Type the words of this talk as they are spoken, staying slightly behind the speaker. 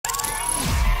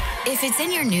If it's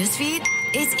in your newsfeed,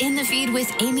 it's in the feed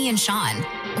with Aimee and Shawn.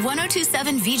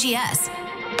 102.7 VGS.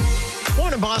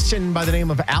 One in Boston by the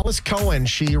name of Alice Cohen.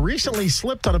 She recently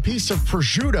slipped on a piece of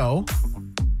prosciutto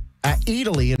at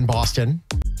Italy in Boston,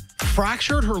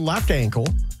 fractured her left ankle.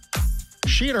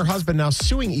 She and her husband now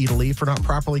suing Italy for not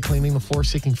properly cleaning the floor,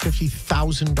 seeking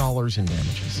 $50,000 in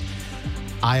damages.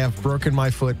 I have broken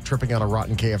my foot tripping on a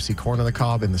rotten KFC corn on the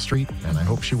cob in the street, and I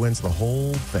hope she wins the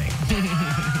whole thing.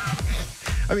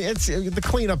 I mean, it's the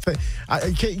cleanup thing.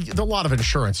 There are a lot of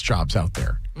insurance jobs out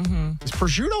there. Mm-hmm. Is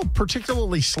prosciutto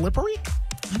particularly slippery?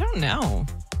 I don't know.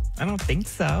 I don't think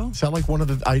so. Is that like one of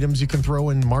the items you can throw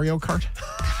in Mario Kart?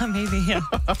 Maybe, yeah.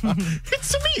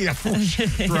 It's me.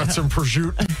 Throw out some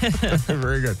prosciutto.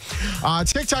 Very good.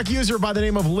 TikTok user by the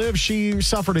name of Liv, she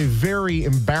suffered a very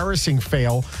embarrassing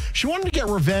fail. She wanted to get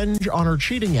revenge on her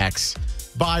cheating ex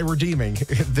by redeeming,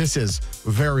 this is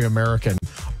very American,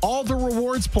 all the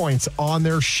rewards points on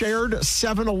their shared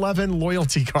 7-Eleven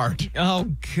loyalty card. Oh,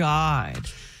 God.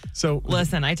 So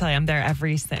listen, I tell you, I'm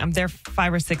there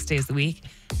 5 or 6 days a week,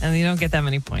 and you don't get that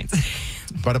many points.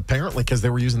 But apparently, because they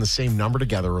were using the same number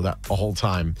together the whole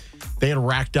time, they had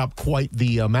racked up quite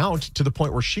the amount to the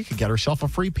point where she could get herself a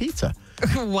free pizza.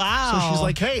 Wow. So she's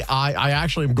like, hey, I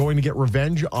actually am going to get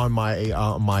revenge on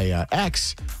my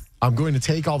ex. I'm going to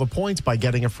take all the points by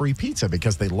getting a free pizza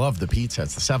because they love the pizza.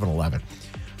 It's the 7-Eleven.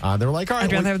 They're like, all right.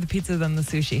 I'd rather have the pizza than the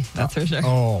sushi. That's for sure.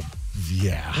 Oh,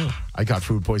 yeah. I got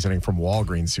food poisoning from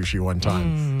Walgreens sushi one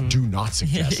time. Do not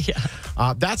suggest.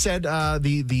 Yeah. That said,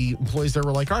 the employees there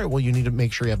were like, all right, well, you need to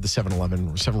make sure you have the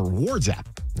 7-Eleven 7 Rewards app.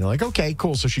 And they're like, okay,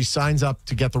 cool. So she signs up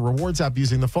to get the Rewards app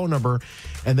using the phone number,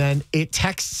 and then it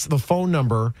texts the phone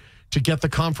number to get the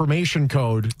confirmation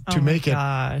code to make it.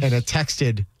 And it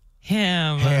texted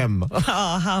him.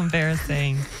 Oh, how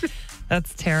embarrassing.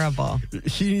 That's terrible.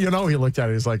 He looked at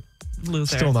it. He's like,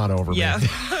 loser. Still not over me. Yeah.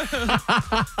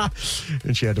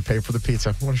 And she had to pay for the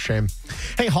pizza. What a shame.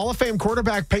 Hey, Hall of Fame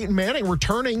quarterback Peyton Manning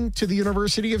returning to the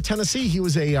University of Tennessee. He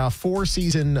was a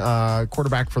 4-season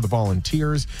quarterback for the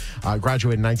Volunteers,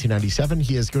 graduated in 1997.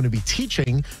 He is going to be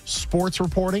teaching sports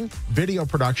reporting, video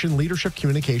production, leadership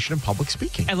communication, and public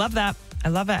speaking. I love that. I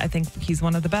love it. I think he's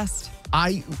one of the best.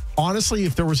 I honestly,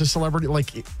 if there was a celebrity,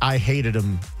 like I hated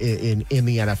him in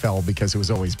the NFL because it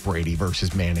was always Brady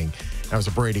versus Manning. I was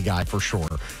a Brady guy for sure.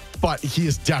 But he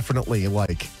is definitely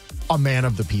like a man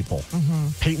of the people. Mm-hmm.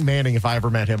 Peyton Manning, if I ever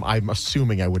met him, I'm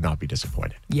assuming I would not be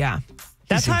disappointed. Yeah.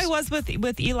 That's how I was with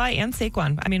Eli and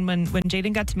Saquon. I mean, when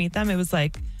Jaden got to meet them, it was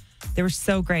like they were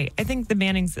so great. I think the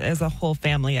Mannings as a whole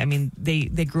family, I mean, they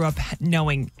grew up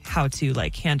knowing how to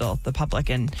like handle the public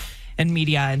and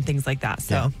media and things like that.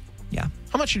 So, yeah.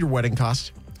 How much did your wedding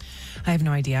cost? I have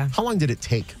no idea. How long did it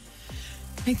take?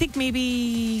 I think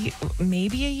maybe a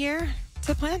year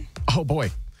to plan. Oh,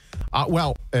 boy.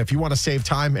 Well, if you want to save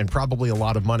time and probably a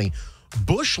lot of money,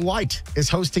 Busch Light is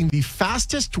hosting the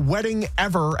fastest wedding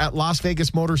ever at Las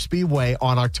Vegas Motor Speedway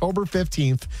on October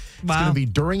 15th. It's going to be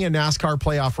during a NASCAR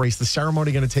playoff race. The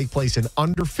ceremony going to take place in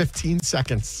under 15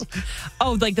 seconds.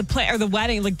 Oh, like the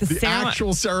wedding, like the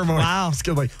actual ceremony. Wow. It's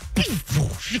going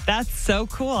to That's so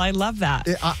cool. I love that.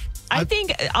 I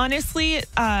think, honestly,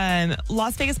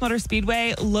 Las Vegas Motor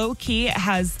Speedway, low-key,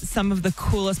 has some of the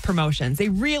coolest promotions. They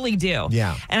really do.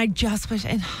 Yeah. And I just wish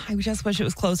it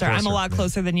was closer. I'm a lot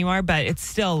closer than you are, but it's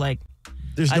still like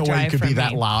there's no way you could be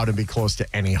that loud and be close to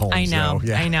any homes. I know.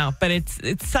 Though. Yeah. I know. But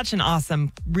it's such an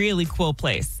awesome, really cool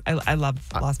place. I love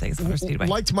Las Vegas Motor Speedway.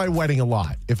 Liked my wedding a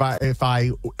lot. If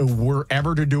I were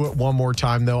ever to do it one more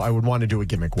time, though, I would want to do a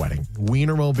gimmick wedding.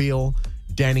 Wienermobile,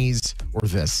 Denny's, or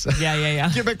this. Yeah.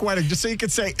 Gimmick wedding, just so you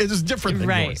could say it is different than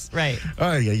yours. Right.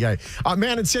 A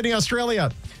man in Sydney,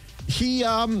 Australia, he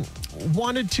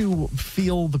wanted to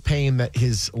feel the pain that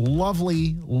his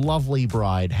lovely, lovely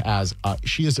bride has.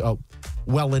 She is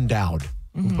well endowed.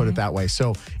 We'll put it that way.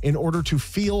 So in order to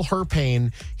feel her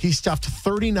pain, he stuffed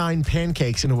 39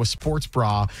 pancakes into a sports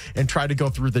bra and tried to go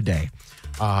through the day.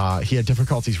 He had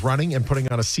difficulties running and putting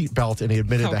on a seatbelt, and he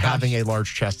admitted that having a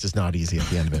large chest is not easy at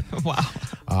the end of it.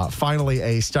 Wow. Finally,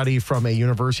 a study from a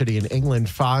university in England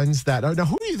finds that... now,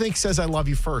 who do you think says I love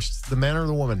you first, the man or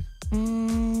the woman?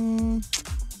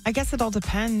 I guess it all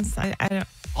depends. I don't...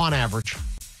 On average.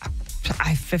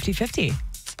 50-50.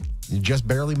 Just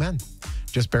barely men.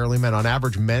 On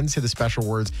average, men say the special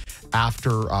words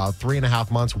after 3.5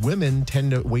 months. Women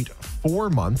tend to wait 4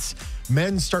 months.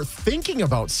 Men start thinking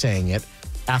about saying it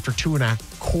after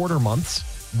 2.25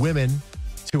 months. Women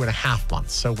 2.5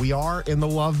 months. So we are in the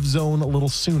love zone a little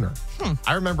sooner.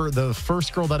 I remember the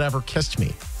first girl that ever kissed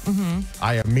me.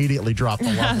 I immediately dropped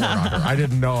the love word on her. I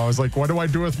didn't know. I was like, what do I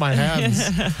do with my hands?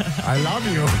 I love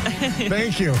you.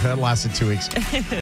 Thank you. That lasted 2 weeks.